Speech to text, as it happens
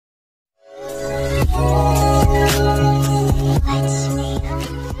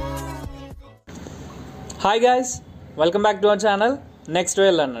Hi guys, welcome back to our channel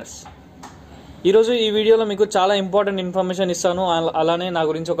Nxtwave learners. ఈరోజు ఈ వీడియోలో మీకు చాలా ఇంపార్టెంట్ ఇన్ఫర్మేషన్ ఇస్తాను, అలానే నా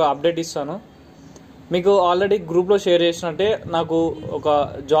గురించి ఒక అప్డేట్ ఇస్తాను. మీకు ఆల్రెడీ గ్రూప్లో షేర్ చేసినట్టే నాకు ఒక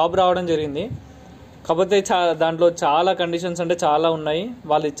జాబ్ రావడం జరిగింది. కాకపోతే దాంట్లో చాలా కండిషన్స్ అంటే చాలా ఉన్నాయి.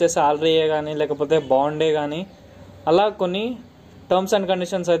 వాళ్ళు ఇచ్చే శాలరీయే కానీ లేకపోతే బాండే కానీ అలా కొన్ని టర్మ్స్ అండ్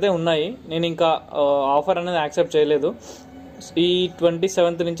కండిషన్స్ అయితే ఉన్నాయి. నేను ఇంకా ఆఫర్ అనేది యాక్సెప్ట్ చేయలేదు. ఈ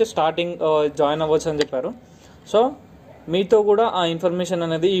 27th నుంచి స్టార్టింగ్ జాయిన్ అవ్వచ్చు అని చెప్పారు. సో మీతో కూడా ఆ ఇన్ఫర్మేషన్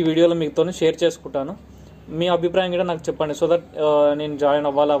అనేది ఈ వీడియోలో మీతో షేర్ చేసుకుంటాను. మీ అభిప్రాయం కూడా నాకు చెప్పండి, సో దట్ నేను జాయిన్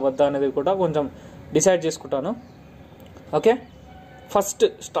అవ్వాలా వద్దా అనేది కూడా కొంచెం డిసైడ్ చేసుకుంటాను. ఓకే, ఫస్ట్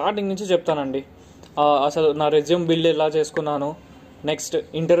స్టార్టింగ్ నుంచి చెప్తానండి. అసలు నా రెజ్యూమ్ బిల్డ్ ఎలా చేసుకున్నాను, నెక్స్ట్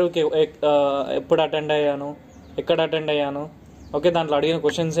ఇంటర్వ్యూకి ఎప్పుడు అటెండ్ అయ్యాను, ఎక్కడ అటెండ్ అయ్యాను, ఓకే, దాంట్లో అడిగిన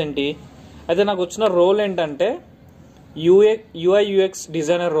క్వశ్చన్స్ ఏంటి. అయితే నాకు వచ్చిన రోల్ ఏంటంటే UI UX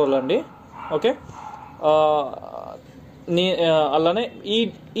డిజైనర్ రోల్ అండి. ఓకే, అలానే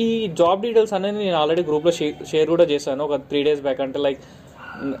ఈ జాబ్ డీటెయిల్స్ అనేది నేను ఆల్రెడీ గ్రూప్లో షేర్ కూడా చేశాను ఒక 3 days బ్యాక్. అంటే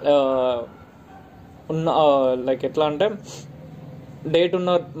లైక్ ఎట్లా అంటే డేట్ ఉన్న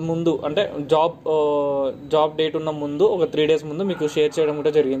ముందు, అంటే జాబ్ డేట్ ఉన్న ముందు ఒక 3 days ముందు మీకు షేర్ చేయడం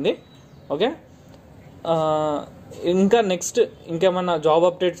కూడా జరిగింది. ఓకే, ఇంకా నెక్స్ట్ ఇంకేమైనా జాబ్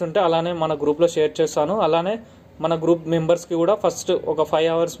అప్డేట్స్ ఉంటే అలానే మన గ్రూప్లో షేర్ చేస్తాను. అలానే మన గ్రూప్ మెంబర్స్కి కూడా ఫస్ట్ ఒక 5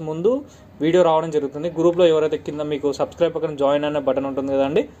 hours ముందు వీడియో రావడం జరుగుతుంది. గ్రూప్లో ఎవరైతే కింద మీకు సబ్స్క్రైబ్ పక్కన జాయిన్ అనే బటన్ ఉంటుంది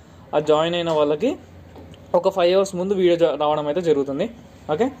కదండి, ఆ జాయిన్ అయిన వాళ్ళకి ఒక 5 hours ముందు వీడియో రావడం అయితే జరుగుతుంది.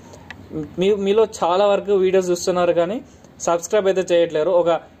 ఓకే, మీలో చాలా వరకు వీడియోస్ చూస్తున్నారు కానీ సబ్స్క్రైబ్ అయితే చేయట్లేరు. ఒక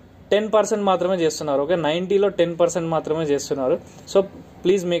 10% మాత్రమే చేస్తున్నారు. ఓకే, 90లో 10% మాత్రమే చేస్తున్నారు. So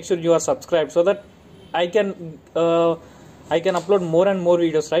please make sure you are subscribe so that I can upload more and more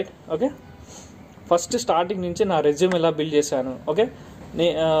videos, right? Okay, first starting నుంచి నా రెజ్యూమ్ ఎలా బిల్డ్ చేశాను ఓకే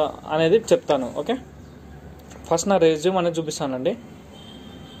అనేది చెప్తాను. ఓకే, ఫస్ట్ నా రెజ్యూమ్ అనేది చూపిస్తానండి.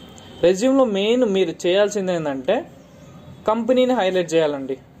 రెజ్యూమ్లో మెయిన్ మీరు చేయాల్సింది ఏంటంటే కంపెనీని హైలైట్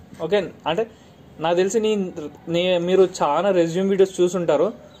చేయాలండి. ఓకే, అంటే నాకు తెలిసి మీరు చాలా రెజ్యూమ్ వీడియోస్ చూసుంటారు,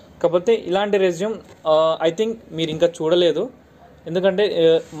 కాకపోతే ఇలాంటి రెజ్యూమ్ ఐ థింక్ మీరు ఇంకా చూడలేదు. ఎందుకంటే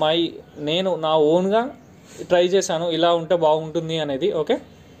నేను నా ఓన్గా ట్రై చేశాను ఇలా ఉంటే బాగుంటుంది అనేది. ఓకే,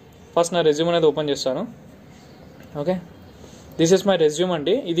 ఫస్ట్ నా రెజ్యూమ్ అనేది ఓపెన్ చేస్తాను. Okay, this is my resume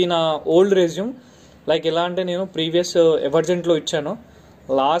అండి. ఇది నా ఓల్డ్ రెజ్యూమ్. లైక్ ఎలా అంటే నేను ప్రీవియస్ ఎవర్జెంట్లో ఇచ్చాను,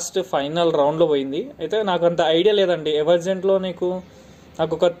 లాస్ట్ ఫైనల్ రౌండ్లో పోయింది. అయితే నాకు అంత ఐడియా లేదండి. ఎవర్జెంట్లో నాకు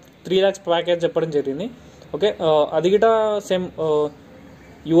ఒక 3 lakhs ప్యాకేజ్ చెప్పడం జరిగింది. ఓకే, అది గిట సేమ్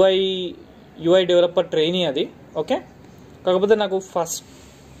UI డెవలపర్ ట్రైనీ అది. ఓకే, కాకపోతే నాకు ఫస్ట్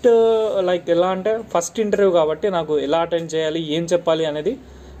లైక్ ఎలా అంటే ఫస్ట్ ఇంటర్వ్యూ కాబట్టి నాకు ఎలా అటెండ్ చేయాలి, ఏం చెప్పాలి అనేది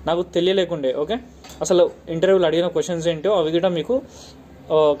నాకు తెలియలేకుండే. ఓకే, అసలు ఇంటర్వ్యూలో అడిగిన క్వశ్చన్స్ ఏంటో అవి కూడా మీకు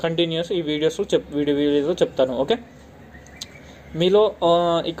కంటిన్యూస్ ఈ వీడియోస్లో వీడియోలో చెప్తాను. ఓకే, మీలో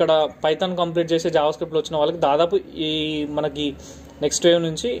ఇక్కడ పైథాన్ కంప్లీట్ చేసే జావాస్క్రిప్ట్లో వచ్చిన వాళ్ళకి దాదాపు మనకి Nxtwave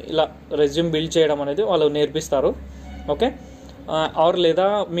నుంచి ఇలా రెజ్యూమ్ బిల్డ్ చేయడం అనేది వాళ్ళు నేర్పిస్తారు. ఓకే, లేదా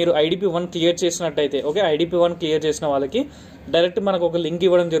మీరు IDP1 క్లియర్ చేసినట్టయితే, ఓకే, IDP1 క్లియర్ చేసిన వాళ్ళకి డైరెక్ట్ మనకు ఒక లింక్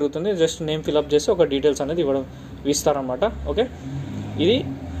ఇవ్వడం జరుగుతుంది. జస్ట్ నేమ్ ఫిల్అప్ చేసి ఒక డీటెయిల్స్ అనేది ఇస్తారనమాట. ఓకే, ఇది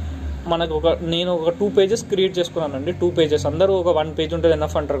మనకు నేను ఒక 2 pages క్రియేట్ చేసుకున్నానండి. 2 pages, అందరూ ఒక 1 page ఉంటుంది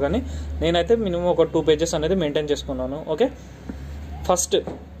ఎనఫ్ అంటారు, కానీ నేనైతే మినిమం ఒక 2 pages అనేది మెయింటైన్ చేసుకున్నాను. ఓకే, ఫస్ట్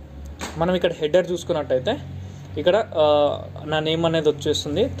మనం ఇక్కడ హెడర్ చూసుకున్నట్టయితే ఇక్కడ నా నేమ్ అనేది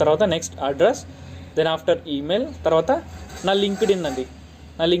వచ్చేస్తుంది, తర్వాత next address, then after email, తర్వాత నా లింక్డ్ఇన్ అండి.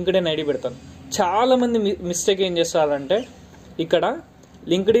 నా లింక్డ్ఇన్ ఐడి పెడతాను. చాలామంది మిస్టేక్ ఏం చేస్తారంటే ఇక్కడ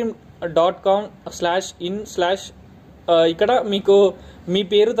linkedin.com/in/ ఇక్కడ మీకు మీ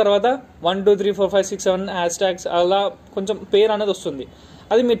పేరు తర్వాత 1 2 3 4 5 6 7 హ్యాష్ట్యాగ్స్ అలా కొంచెం పేరు అనేది వస్తుంది.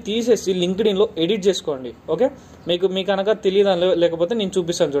 అది మీరు తీసేసి లింక్డ్ఇన్లో ఎడిట్ చేసుకోండి. ఓకే, మీకు కనుక తెలియదు లేకపోతే నేను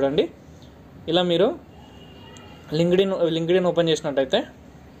చూపిస్తాను చూడండి. ఇలా మీరు లింక్డ్ఇన్ ఓపెన్ చేసినట్టయితే,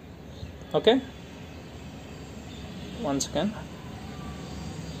 ఓకే, 1 second,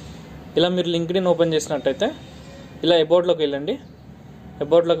 ఇలా మీరు లింక్డ్ఇన్ ఓపెన్ చేసినట్టయితే ఇలా అబౌట్లోకి వెళ్ళండి.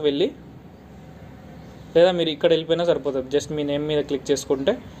 అబౌట్లోకి వెళ్ళి లేదా మీరు ఇక్కడ వెళ్ళిపోయినా సరిపోతుంది. జస్ట్ మీ నేమ్ మీద క్లిక్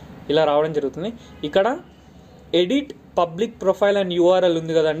చేసుకుంటే ఇలా రావడం జరుగుతుంది. ఇక్కడ edit public profile and URL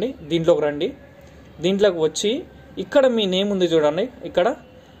ఉంది కదండి, దీంట్లోకి రండి. దీంట్లోకి వచ్చి ఇక్కడ మీ నేమ్ ఉంది చూడండి.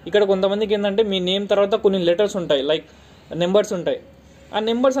 ఇక్కడ కొంతమందికి ఏంటంటే మీ నేమ్ తర్వాత కొన్ని లెటర్స్ ఉంటాయి, లైక్ నెంబర్స్ ఉంటాయి. ఆ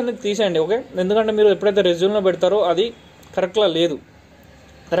నెంబర్స్ అనేది తీసేయండి. ఓకే, ఎందుకంటే మీరు ఎప్పుడైతే రెజ్యూమ్లో పెడతారో అది కరెక్ట్గా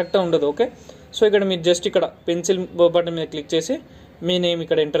ఉండదు. ఓకే, సో ఇక్కడ మీరు జస్ట్ ఇక్కడ పెన్సిల్ బటన్ మీద క్లిక్ చేసి మీ నేమ్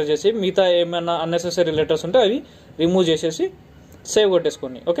ఇక్కడ ఎంటర్ చేసి మిగతా ఏమైనా అన్నెసెసరీ లెటర్స్ ఉంటే అవి రిమూవ్ చేసేసి సేవ్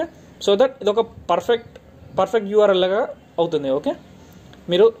కొట్టేసుకోండి. ఓకే, సో దట్ ఇది ఒక పర్ఫెక్ట్ URL లాగా అవుతుంది. ఓకే,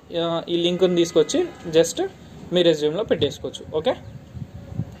 మీరు ఈ లింక్ని తీసుకొచ్చి జస్ట్ మీ రెజ్యూమ్లో పెట్టేసుకోవచ్చు. Okay,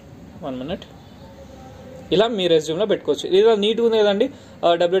 1 minute. ఇలా మీ రెజ్యూమ్లో పెట్టుకోవచ్చు. ఇది నీట్గా ఉంది కదండి.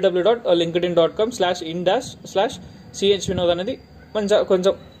 www.linkedin.com/in-chvinod అనేది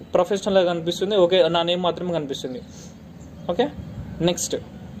కొంచెం ప్రొఫెషనల్గా కనిపిస్తుంది. ఓకే, నా నేమ్ మాత్రమే కనిపిస్తుంది. ఓకే, నెక్స్ట్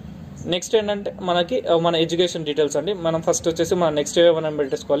ఏంటంటే మనకి మన ఎడ్యుకేషన్ డీటెయిల్స్ అండి. మనం ఫస్ట్ వచ్చేసి మన Nxtwave మనం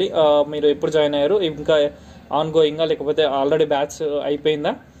పెట్టేసుకోవాలి. మీరు ఎప్పుడు జాయిన్ అయ్యారు, ఇంకా ఆన్ గోయింగా లేకపోతే ఆల్రెడీ బ్యాచ్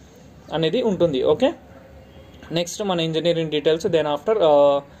అయిపోయిందా అనేది ఉంటుంది. ఓకే, నెక్స్ట్ మన ఇంజనీరింగ్ డీటెయిల్స్. దెన్ ఆఫ్టర్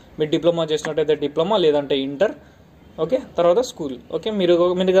మీరు డిప్లొమా చేసినట్టయితే డిప్లొమా, లేదంటే ఇంటర్. ఓకే, తర్వాత స్కూల్. ఓకే, మీరు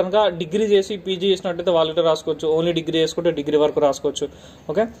కనుక డిగ్రీ చేసి పీజీ చేసినట్టయితే వాళ్ళతో రాసుకోవచ్చు. ఓన్లీ డిగ్రీ చేసుకుంటే డిగ్రీ వరకు రాసుకోవచ్చు.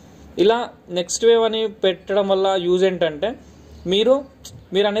 ఓకే, ఇలా Nxtwave అని పెట్టడం వల్ల యూజ్ ఏంటంటే మీరు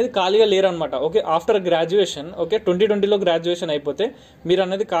అనేది ఖాళీగా లేరనమాట. Okay, after graduation, okay 2020లో graduation అయిపోతే మీరు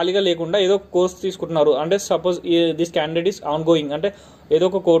అనేది ఖాళీగా లేకుండా ఏదో కోర్స్ తీసుకుంటున్నారు అంటే suppose this candidate is on going అంటే ఏదో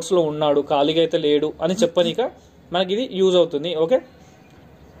ఒక కోర్సులో ఉన్నాడు, ఖాళీగా అయితే లేడు అని చెప్పనిక మనకి ఇది యూజ్ అవుతుంది. ఓకే,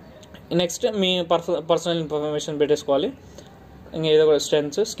 నెక్స్ట్ మీ పర్సనల్ ఇన్ఫర్మేషన్ పెట్టేసుకోవాలి. ఇంకా ఏదో ఒక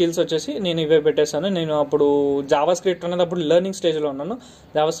స్కిల్స్ వచ్చేసి నేను ఇవే పెట్టేశాను. నేను అప్పుడు జావా స్క్రిప్ట్ అనేది అప్పుడు లెర్నింగ్ స్టేజ్లో ఉన్నాను.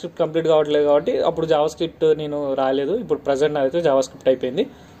 జావా స్క్రిప్ట్ కంప్లీట్ కావట్లేదు కాబట్టి అప్పుడు జావా స్క్రిప్ట్ నేను రాలేదు. ఇప్పుడు ప్రజెంట్ అయితే జావా స్క్రిప్ట్ అయిపోయింది.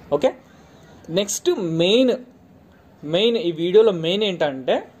 ఓకే, నెక్స్ట్ మెయిన్ ఈ వీడియోలో మెయిన్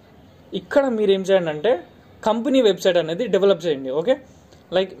ఏంటంటే ఇక్కడ మీరు ఏం చేయండి అంటే కంపెనీ వెబ్సైట్ అనేది డెవలప్ చేయండి. ఓకే,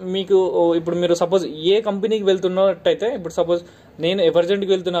 లైక్ మీకు ఇప్పుడు మీరు సపోజ్ ఏ కంపెనీకి వెళ్తున్నట్టయితే, ఇప్పుడు సపోజ్ నేను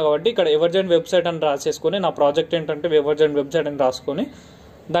ఎవర్జెంట్కి వెళ్తున్నా కాబట్టి ఇక్కడ ఎవర్జెంట్ వెబ్సైట్ అని రాసేసుకొని నా ప్రాజెక్ట్ ఏంటంటే ఎవర్జెంట్ వెబ్సైట్ అని రాసుకొని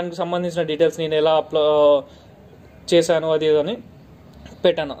దానికి సంబంధించిన డీటెయిల్స్ నేను ఎలా చేశాను అది అని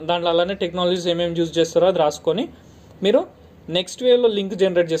పెట్టాను. దాంట్లో అలానే టెక్నాలజీస్ ఏమేమి యూజ్ చేస్తారో అది రాసుకొని మీరు Nxtwaveలో లింక్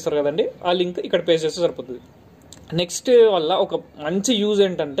జనరేట్ చేస్తారు కదండి, ఆ లింక్ ఇక్కడ పేస్ట్ చేస్తే సరిపోతుంది. Nxtwave వల్ల ఒక మంచి యూజ్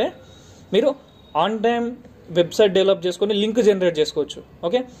ఏంటంటే మీరు ఆన్ టైం వెబ్సైట్ డెవలప్ చేసుకొని లింక్ జనరేట్ చేసుకోవచ్చు.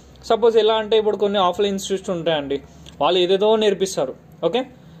 ఓకే, సపోజ్ ఎలా అంటే ఇప్పుడు కొన్ని ఆఫ్లైన్ ఇన్స్టిట్యూట్స్ ఉంటాయండి, వాళ్ళు ఏదేదో నేర్పిస్తారు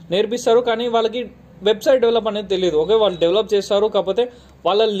కానీ వాళ్ళకి వెబ్సైట్ డెవలప్ అనేది తెలియదు. ఓకే, వాళ్ళు డెవలప్ చేస్తారు కాకపోతే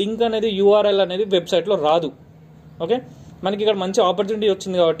వాళ్ళ లింక్ అనేది URL అనేది వెబ్సైట్లో రాదు. ఓకే, మనకి ఇక్కడ మంచి ఆపర్చునిటీ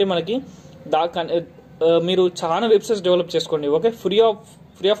వచ్చింది కాబట్టి మనకి మీరు చాలా వెబ్సైట్స్ డెవలప్ చేసుకోండి. ఓకే, ఫ్రీ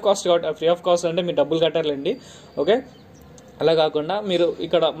ఆఫ్ కాస్ట్ కాబట్టి ఫ్రీ ఆఫ్ కాస్ట్ అంటే మీరు డబ్బులు కట్టాలండి. ఓకే, అలా కాకుండా మీరు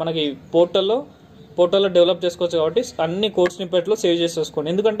ఇక్కడ మనకి పోర్టల్లో డెవలప్ చేసుకోవచ్చు కాబట్టి అన్ని కోడ్ స్నిప్పెట్లో సేవ్ చేసేసుకోండి.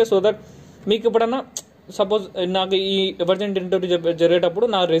 ఎందుకంటే సో దట్ మీకు ఎప్పుడన్నా సపోజ్ నాకు ఈ ఎవర్జెంట్ ఇంటర్వ్యూ జరిగేటప్పుడు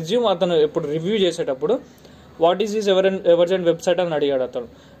నా రెజ్యూమ్ అతను ఎప్పుడు రివ్యూ చేసేటప్పుడు వాట్ ఈస్ ఎవర్జెంట్ వెబ్సైట్ అని అడిగాడు అతను.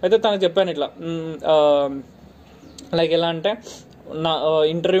 అయితే తనకు చెప్పాను ఇట్లా లైక్ ఎలా అంటే నా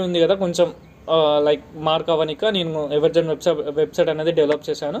ఇంటర్వ్యూ ఉంది కదా కొంచెం లైక్ మార్క్ అవ్వనిక నేను ఎవర్జెంట్ వెబ్సైట్ అనేది డెవలప్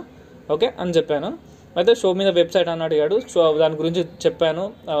చేశాను ఓకే అని చెప్పాను. అయితే షో మీద వెబ్సైట్ అని అడిగాడు. సో దాని గురించి చెప్పాను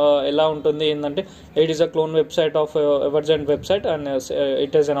ఎలా ఉంటుంది ఏంటంటే it is a clone website of ఎవర్జెంట్ website and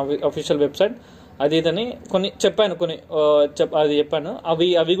it is an official website అది ఇదని కొన్ని చెప్పాను అది చెప్పాను.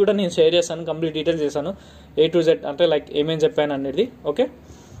 అవి కూడా నేను షేర్ చేశాను, కంప్లీట్ డీటెయిల్స్ చేశాను A to Z అంటే లైక్ ఏమేమి చెప్పాను అనేది. ఓకే,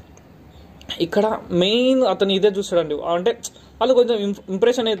 ఇక్కడ మెయిన్ అతను ఇదే చూస్తాడండి అంటే వాళ్ళు కొంచెం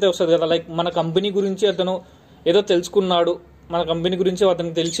ఇంప్రెషన్ అయితే వస్తుంది కదా, లైక్ మన కంపెనీ గురించి అతను ఏదో తెలుసుకున్నాడు, మన కంపెనీ గురించి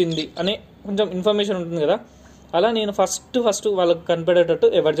అతనికి తెలిసింది అనే కొంచెం ఇన్ఫర్మేషన్ ఉంటుంది కదా. అలా నేను ఫస్ట్ వాళ్ళకి కనిపెట్టేటట్టు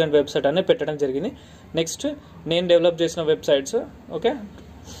ఎవర్జెంట్ వెబ్సైట్ అనేది పెట్టడం జరిగింది. నెక్స్ట్ నేను డెవలప్ చేసిన వెబ్సైట్స్ ఓకే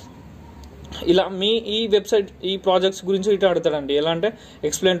ఇలా ఈ వెబ్సైట్ ఈ ప్రాజెక్ట్స్ గురించి ఇటు అడుగుతాడండి. ఎలా అంటే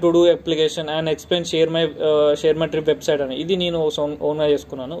explain to do application and explain share my trip website అని ఇది నేను ఓన్గా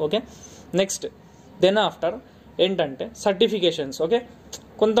చేసుకున్నాను. ఓకే, నెక్స్ట్ దెన్ ఆఫ్టర్ ఏంటంటే సర్టిఫికేషన్స్. ఓకే,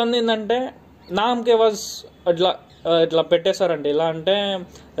 కొంతమంది ఏంటంటే నామ్కే వాజ్ ఇట్లా పెట్టేశారండి. ఎలా అంటే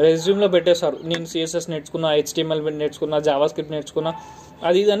రెజ్యూమ్లో పెట్టేశారు నేను CSS నేర్చుకున్నా, HTML నేర్చుకున్నా, జావా స్క్రిప్ట్ నేర్చుకున్నా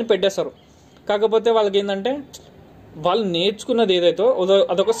అది ఇది అని పెట్టేశారు. కాకపోతే వాళ్ళకి ఏంటంటే వాళ్ళు నేర్చుకున్నది ఏదైతే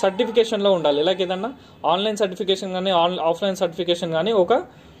అదొక సర్టిఫికేషన్లో ఉండాలి. లైక్ ఏదన్నా ఆన్లైన్ సర్టిఫికేషన్ కానీ ఆఫ్లైన్ సర్టిఫికేషన్ కానీ ఒక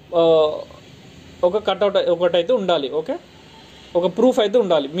కట్అవుట్ ఒకటైతే ఉండాలి. ఓకే, ఒక ప్రూఫ్ అయితే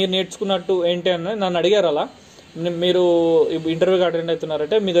ఉండాలి మీరు నేర్చుకున్నట్టు ఏంటి అని నన్ను అడిగారు. అలా మీరు ఇంటర్వ్యూకి అటెండ్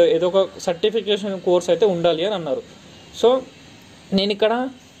అవుతున్నారంటే మీరు ఏదో ఒక సర్టిఫికేషన్ కోర్స్ అయితే ఉండాలి అని అన్నారు. సో నేను ఇక్కడ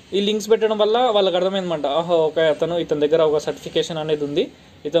ఈ లింక్స్ పెట్టడం వల్ల వాళ్ళకి అర్థమైందన్నమాట. ఓకే, ఇతని దగ్గర ఒక సర్టిఫికేషన్ అనేది ఉంది,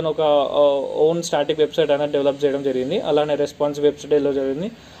 ఇతను ఒక ఓన్ స్టాటిక్ వెబ్సైట్ అనేది డెవలప్ చేయడం జరిగింది, అలానే రెస్పాన్సివ్ వెబ్సైట్ డెవలప్ జరిగింది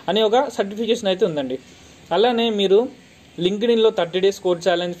అని ఒక సర్టిఫికేషన్ అయితే ఉందండి. అలానే మీరు లింక్డ్ఇన్లో 30 days code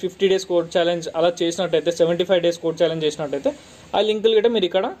challenge, 50 days code challenge అలా చేసినట్టయితే 75 days కోడ్ ఛాలెంజ్ చేసినట్టయితే ఆ లింకులు కూడా మీరు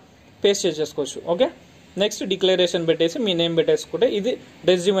ఇక్కడ పేస్ట్ చేసేసుకోవచ్చు. ఓకే, నెక్స్ట్ డిక్లరేషన్ పెట్టేసి మీ నేమ్ పెట్టేసుకుంటే ఇది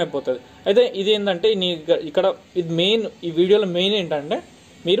రెజ్యూమ్ అయిపోతుంది. అయితే ఇది ఏంటంటే ఇక్కడ ఇది మెయిన్ ఈ వీడియోలో మెయిన్ ఏంటంటే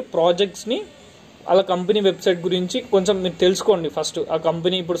మీరు ప్రాజెక్ట్స్ని అలా కంపెనీ వెబ్సైట్ గురించి కొంచెం మీరు తెలుసుకోండి ఫస్ట్. ఆ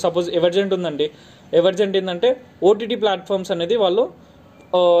కంపెనీ ఇప్పుడు సపోజ్ ఎవర్జెంట్ ఉందండి, ఎవర్జెంట్ ఏంటంటే OTT ప్లాట్ఫామ్స్ అనేది వాళ్ళు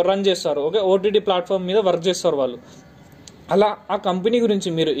రన్ చేస్తారు. ఓకే, ఓటీటీ ప్లాట్ఫామ్ మీద వర్క్ చేస్తారు వాళ్ళు. అలా ఆ కంపెనీ గురించి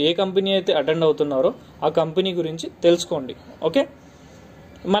మీరు ఏ కంపెనీ అయితే అటెండ్ అవుతున్నారో ఆ కంపెనీ గురించి తెలుసుకోండి. ఓకే,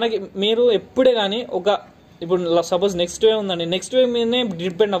 మనకి మీరు ఎప్పుడే కానీ ఇప్పుడు సపోజ్ Nxtwave ఉందండి, Nxtwave మీదనే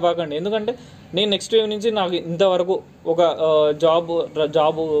డిపెండ్ అవ్వకండి. ఎందుకంటే నేను Nxtwave నుంచి నాకు ఇంతవరకు ఒక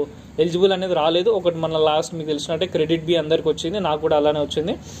జాబ్ ఎలిజిబుల్ అనేది రాలేదు. ఒకటి మన లాస్ట్ మీకు తెలిసినట్టే క్రెడిట్ బి అందరికి వచ్చింది, నాకు కూడా అలానే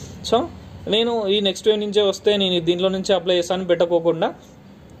వచ్చింది. సో నేను ఈ Nxtwave నుంచే వస్తే నేను దీంట్లో నుంచి అప్లై చేస్తాను పెట్టుకోకుండా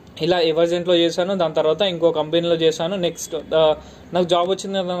ఇలా ఎవర్జెంట్లో చేశాను, దాని తర్వాత ఇంకో కంపెనీలో చేశాను. నెక్స్ట్ నాకు జాబ్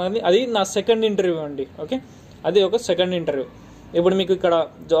వచ్చింది అన్నది అది నా సెకండ్ ఇంటర్వ్యూ అండి. ఓకే, అది ఒక సెకండ్ ఇంటర్వ్యూ. ఇప్పుడు మీకు ఇక్కడ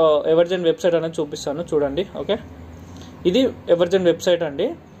ఎవర్జెంట్ వెబ్సైట్ అనేది చూపిస్తాను చూడండి. ఓకే, ఇది ఎవర్జెంట్ వెబ్సైట్ అండి.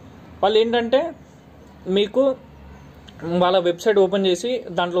 వాళ్ళు ఏంటంటే మీకు వాళ్ళ వెబ్సైట్ ఓపెన్ చేసి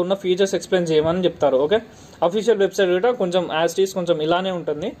దాంట్లో ఉన్న ఫీచర్స్ ఎక్స్ప్లెయిన్ చేయమని చెప్తారు. ఓకే, అఫీషియల్ వెబ్సైట్ కూడా కొంచెం యాజ్ టీస్ కొంచెం ఇలానే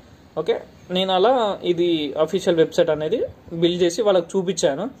ఉంటుంది. ఓకే, నేను అలా ఇది అఫీషియల్ వెబ్సైట్ అనేది బిల్డ్ చేసి వాళ్ళకి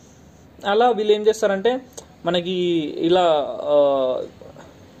చూపించాను. అలా వీళ్ళు ఏం చేస్తారంటే మనకి ఇలా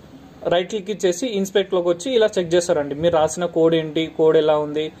రైట్ క్లిక్ ఇచ్చేసి ఇన్స్పెక్ట్లోకి వచ్చి ఇలా చెక్ చేస్తారండి. మీరు రాసిన కోడ్ ఏంటి, కోడ్ ఎలా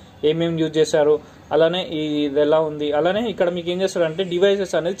ఉంది, ఏమేమి యూజ్ చేశారు, అలానే ఇది ఎలా ఉంది. అలానే ఇక్కడ మీకు ఏం చేస్తారంటే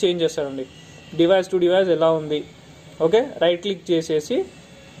డివైసెస్ అనేది చేంజ్ చేస్తారండి. డివైస్ టు డివైస్ ఎలా ఉంది. ఓకే, రైట్ క్లిక్ చేసేసి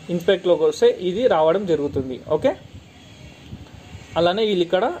ఇన్స్పెక్ట్లోకి వస్తే ఇది రావడం జరుగుతుంది. ఓకే, అలానే వీళ్ళు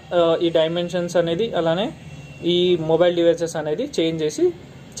ఇక్కడ ఈ డైమెన్షన్స్ అనేది అలానే ఈ మొబైల్ డివైసెస్ అనేది చేంజ్ చేసి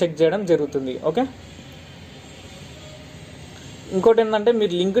చెక్ చేయడం జరుగుతుంది. ఓకే, ఇంకోటి ఏంటంటే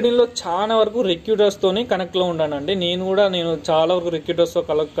మీరు లింక్డ్ఇన్లో చాలా వరకు రిక్రూటర్స్తోని కనెక్ట్లో ఉంటానండి. నేను చాలా వరకు రిక్రూటర్స్తో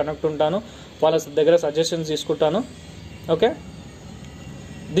కనెక్ట్ ఉంటాను, వాళ్ళ దగ్గర సజెషన్స్ తీసుకుంటాను. Okay,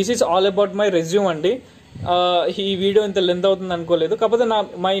 this is all about my resume అండి. ఈ వీడియో ఇంత లెంత్ అవుతుంది అనుకోలేదు, కాకపోతే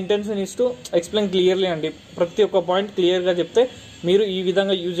my intention is to explain clearly అండి. ప్రతి ఒక్క పాయింట్ క్లియర్గా చెప్తే మీరు ఈ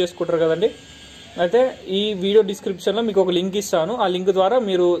విధంగా యూజ్ చేసుకుంటారు కదండి. అయితే ఈ వీడియో డిస్క్రిప్షన్లో మీకు ఒక లింక్ ఇస్తాను. ఆ లింక్ ద్వారా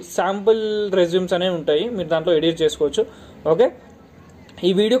మీరు శాంపుల్ రెజ్యూమ్స్ అనేవి ఉంటాయి, మీరు దాంట్లో ఎడిట్ చేసుకోవచ్చు. ఓకే, ఈ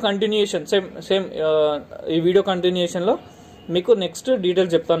వీడియో కంటిన్యూషన్ సేమ్ ఈ వీడియో కంటిన్యూషన్లో మీకు నెక్స్ట్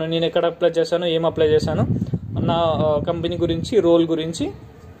డీటెయిల్స్ చెప్తాను. నేను ఎక్కడ అప్లై చేశాను, ఏం అప్లై చేశాను, నా కంపెనీ గురించి, రోల్ గురించి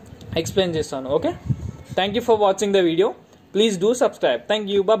ఎక్స్ప్లెయిన్ చేస్తాను. Okay, thank you for watching the video. Please do subscribe. Thank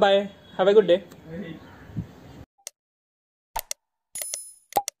you, bye, have a good day.